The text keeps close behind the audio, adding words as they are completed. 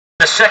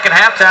The second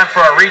halftime for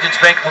our Regions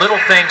Bank,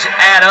 little things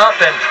add up,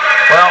 and,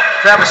 well,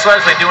 Travis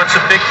Leslie doing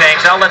some big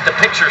things. I'll let the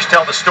pictures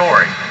tell the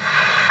story.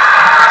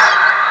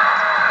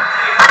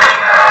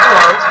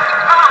 Hello.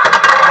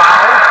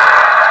 Wow.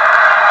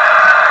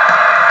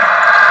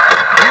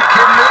 Are you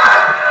kidding me?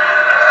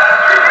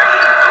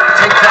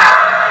 Take that.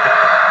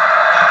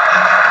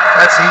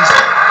 That's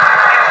easy.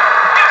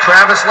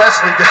 Travis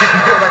Leslie,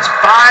 that's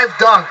 5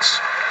 dunks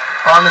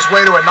on his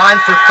way to a 9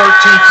 for 13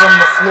 from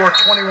the floor,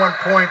 21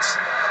 points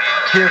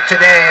here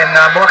today. And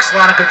Mark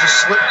Slonica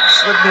just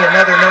slid me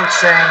another note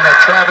saying that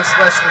Travis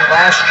Leslie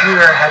last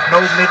year had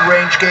no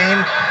mid-range game,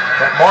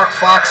 that Mark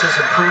Fox has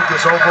improved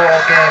his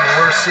overall game, and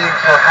we're seeing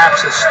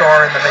perhaps a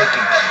star in the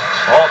making.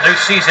 Well, new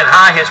season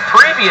high. His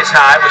previous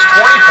high was 20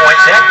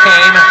 points. That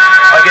came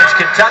against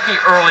Kentucky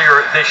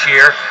earlier this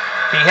year.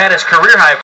 He had his career high